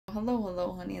Hello,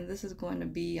 hello, honey, and this is going to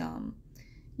be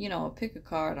pick a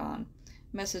card on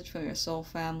message from your soul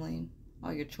family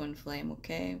or your twin flame,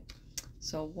 okay?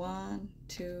 So one,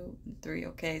 two, and three,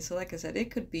 okay? So like I said,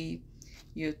 it could be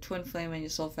your twin flame and your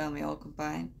soul family all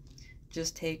combined.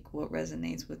 Just take what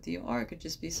resonates with you, or it could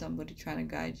just be somebody trying to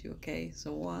guide you, okay?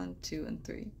 So one, two, and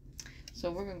three.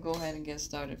 So we're gonna go ahead and get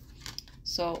started.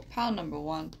 So pile number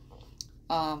one,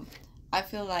 um, I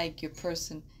feel like your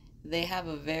person, they have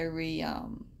a very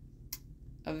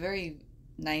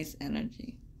nice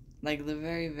energy. Like they're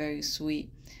very, very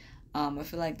sweet. I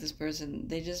feel like this person,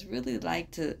 they just really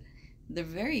like to, they're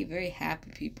very, very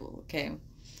happy people, okay?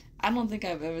 I don't think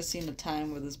I've ever seen a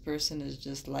time where this person is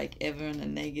just like ever in a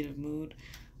negative mood.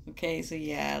 Okay, so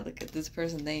yeah, look at this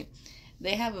person.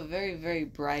 They have a very, very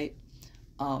bright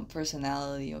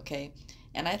personality, okay?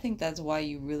 And I think that's why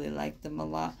you really like them a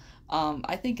lot.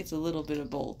 I think it's a little bit of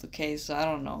both, okay? So I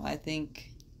don't know. I think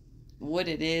what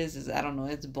it is I don't know,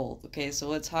 it's both, okay?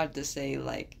 So it's hard to say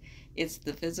like it's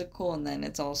the physical and then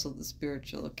it's also the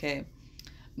spiritual, okay?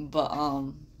 But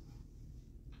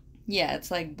yeah,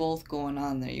 it's like both going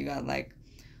on there. You got like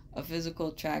a physical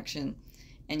attraction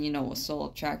and a soul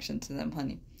attraction to them,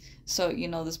 honey. So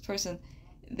this person,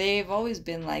 they've always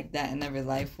been like that in every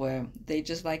life where they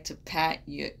just like to pat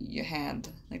your hand,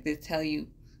 like they tell you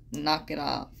knock it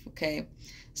off, okay?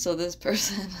 So this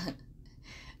person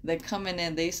they're coming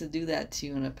in, they used to do that to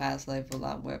you in a past life a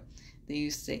lot where they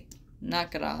used to say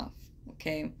knock it off,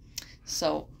 okay?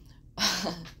 So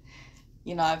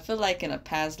I feel like in a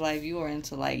past life you were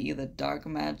into like either dark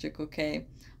magic, okay,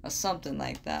 or something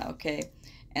like that, okay?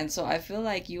 And so I feel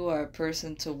like you are a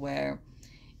person to where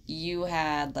you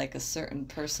had like a certain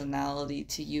personality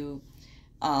to you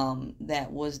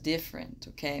that was different,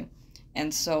 okay?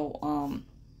 And so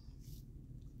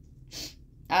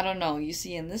I don't know. You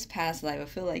see, in this past life, I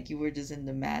feel like you were just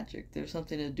into magic. There's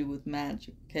something to do with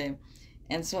magic, okay?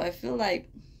 And so I feel like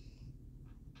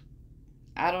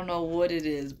I don't know what it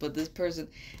is, but this person,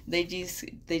 they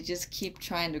just keep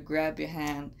trying to grab your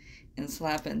hand and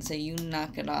slap it and say you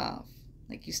knock it off,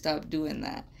 like you stop doing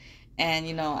that.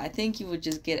 And I think you would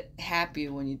just get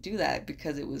happier when you do that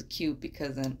because it was cute.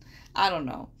 Because then I don't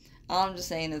know. All I'm just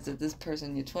saying is that this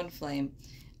person, your twin flame,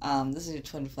 this is your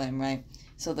twin flame, right?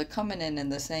 So they're coming in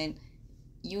and they're saying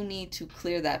you need to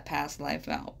clear that past life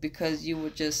out because you were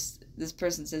just, this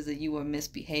person says that you were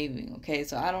misbehaving, okay?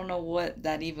 So I don't know what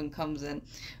that even comes in,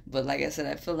 but like I said,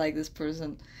 I feel like this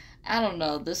person, I don't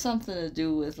know, there's something to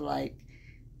do with like,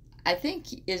 I think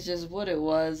it's just what it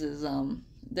was is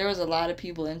there was a lot of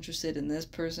people interested in this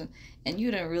person and you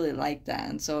didn't really like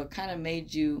that, and so it kind of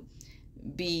made you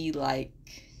be like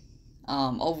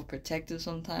overprotective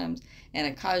sometimes, and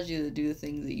it caused you to do the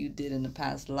things that you did in the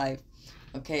past life.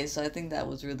 Okay, so I think that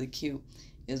was really cute,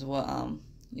 is what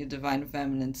your divine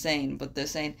feminine saying. But they're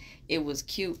saying it was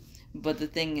cute. But the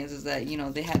thing is that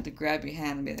they had to grab your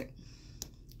hand and be like,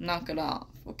 knock it off.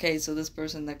 Okay, so this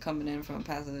person that coming in from a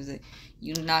past life, say,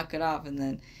 you knock it off, and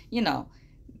then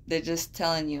they're just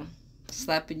telling you,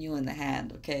 slapping you in the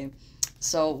hand. Okay,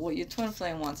 so what your twin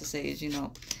flame wants to say is,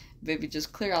 baby,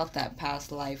 just clear out that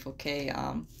past life. Okay,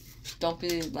 don't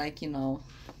be like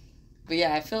but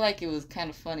yeah, I feel like it was kind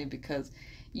of funny because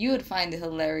you would find it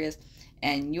hilarious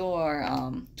and your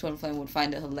twin flame would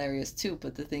find it hilarious too.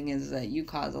 But the thing is that you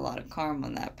caused a lot of karma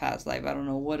in that past life. I don't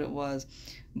know what it was,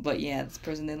 but yeah, this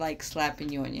person, they like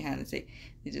slapping you on your hand and say,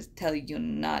 they just tell you you're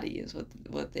naughty is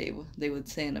what they would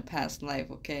say in a past life,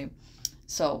 okay?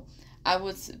 So I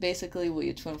would basically what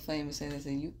your twin flame is saying, they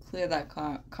say you clear that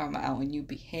karma out and you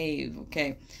behave,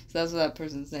 okay? So that's what that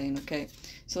person's saying, okay?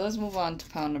 So let's move on to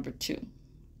pile number two.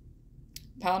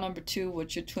 Pile number two,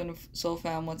 what your twin soul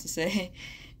fam wants to say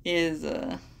is,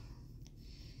 I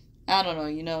don't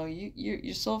know,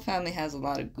 your soul family has a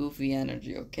lot of goofy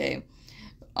energy, okay?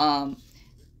 Um,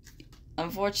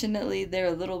 Unfortunately, they're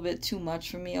a little bit too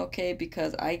much for me, okay?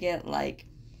 Because I get like,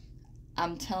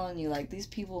 I'm telling you, like these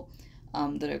people,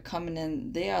 that are coming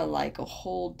in, they are like a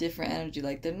whole different energy.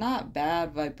 Like they're not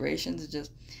bad vibrations. It's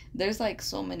just there's like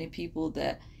so many people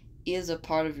that is a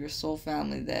part of your soul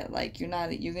family that like you're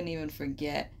gonna even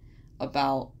forget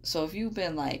about. So if you've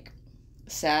been like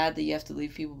sad that you have to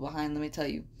leave people behind, let me tell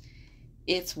you,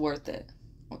 it's worth it.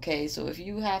 Okay, so if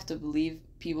you have to leave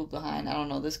people behind, I don't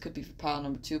know, this could be for pile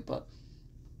number two, but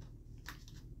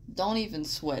don't even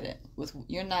sweat it. With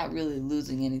you're not really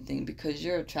losing anything because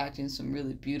you're attracting some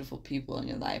really beautiful people in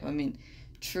your life. I mean,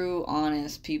 true,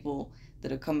 honest people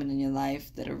that are coming in your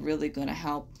life that are really gonna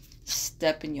help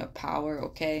step in your power,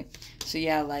 okay? So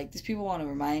yeah, like these people want to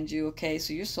remind you, okay?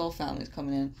 So your soul family is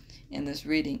coming in in this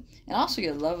reading. And also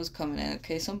your love is coming in,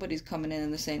 okay? Somebody's coming in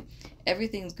and they're saying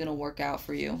everything's gonna work out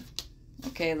for you,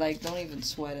 okay? Like, don't even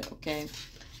sweat it, okay?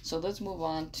 So let's move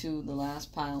on to the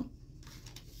last pile.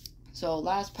 So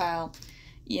last pile,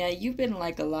 yeah, you've been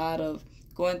like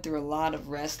going through a lot of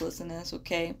restlessness,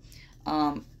 okay?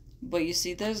 But you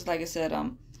see, there's, like I said,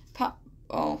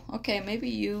 okay, maybe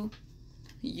you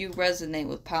resonate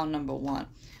with pile number 1,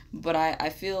 but I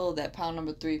feel that pile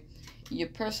number 3, your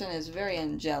person is very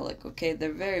angelic, okay?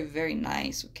 They're very, very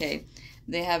nice, okay?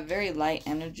 They have very light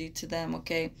energy to them,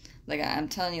 okay? Like, I'm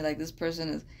telling you, like, this person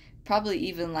is probably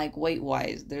even, like,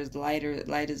 weight-wise, there's light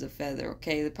as a feather,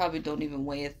 okay? They probably don't even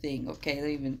weigh a thing, okay?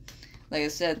 They even, like I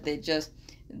said, they're just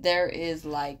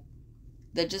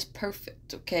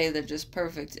perfect, okay? They're just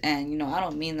perfect. And, you know, I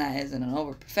don't mean that as in an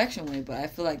over perfection way, but I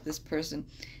feel like this person,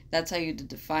 that's how you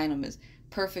define them, is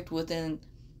perfect within,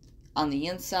 on the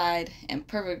inside, and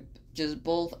perfect just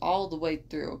both all the way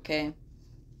through, okay?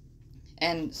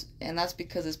 And that's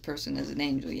because this person is an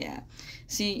angel, yeah.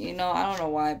 See, you know, I don't know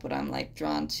why, but I'm like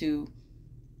drawn to,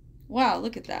 wow,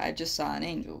 look at that. I just saw an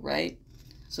angel, right?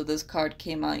 So this card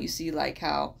came out. You see like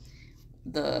how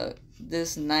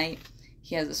this knight,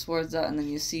 he has the swords out, and then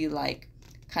you see like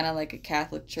kind of like a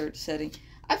Catholic church setting.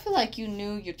 I feel like you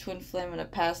knew your twin flame in a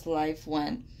past life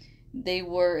when they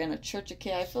were in a church,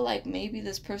 okay? I feel like maybe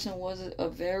this person was a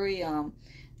very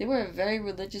they were a very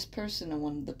religious person in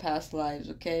one of the past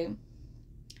lives, okay?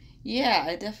 Yeah,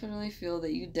 I definitely feel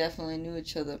that you definitely knew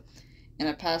each other in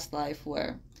a past life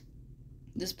where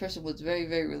this person was very,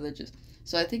 very religious.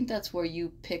 So I think that's where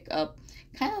you pick up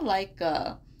kind of like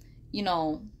you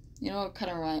know, it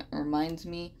kind of reminds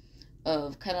me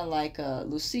of kind of like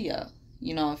Lucia.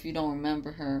 You know, if you don't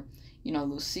remember her, you know,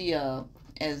 Lucia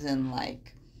as in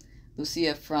like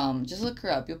Lucia from, just look her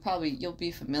up. You'll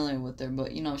be familiar with her,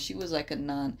 but you know, she was like a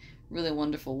nun, really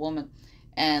wonderful woman.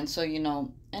 And so, you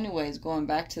know, anyways, going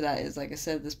back to that is, like I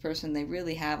said, this person, they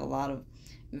really have a lot of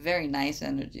very nice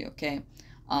energy, okay?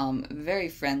 Very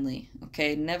friendly,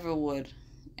 okay? Never would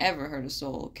ever hurt a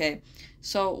soul, okay?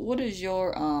 So what is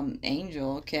your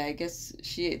angel? Okay, I guess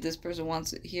this person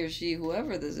wants, he or she,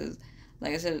 whoever this is,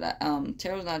 like I said,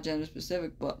 tarot's not gender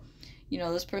specific, but you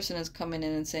know, this person is coming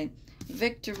in and saying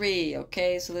victory,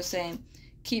 okay? So they're saying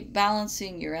keep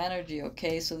balancing your energy,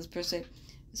 okay? So this person,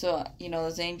 so you know,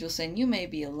 this angel saying you may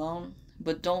be alone,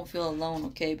 but don't feel alone,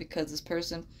 okay? Because this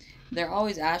person, they're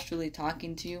always astrally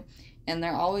talking to you, and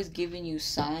they're always giving you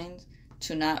signs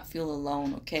to not feel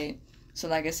alone, okay? So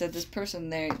like I said, this person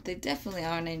there, they definitely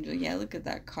are an angel. Yeah, look at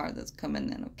that card that's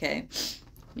coming in, okay?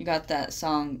 You got that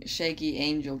song, Shaky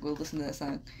Angel. Go listen to that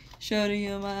song. Shorty,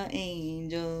 you're my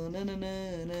angel. Na, na,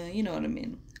 na, na. You know what I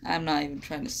mean. I'm not even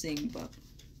trying to sing, but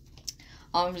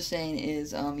all I'm just saying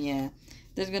is, yeah,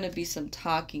 there's going to be some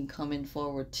talking coming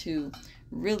forward, too.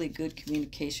 Really good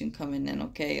communication coming in,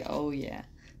 okay? Oh, yeah.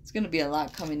 It's going to be a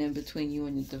lot coming in between you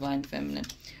and your Divine Feminine.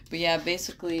 But yeah,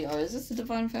 basically, or is this the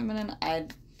Divine Feminine?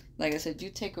 Like I said, you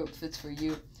take what fits for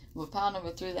you. With pile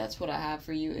number 3, that's what I have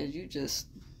for you, is you just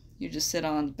sit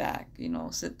on back, you know,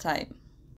 sit tight.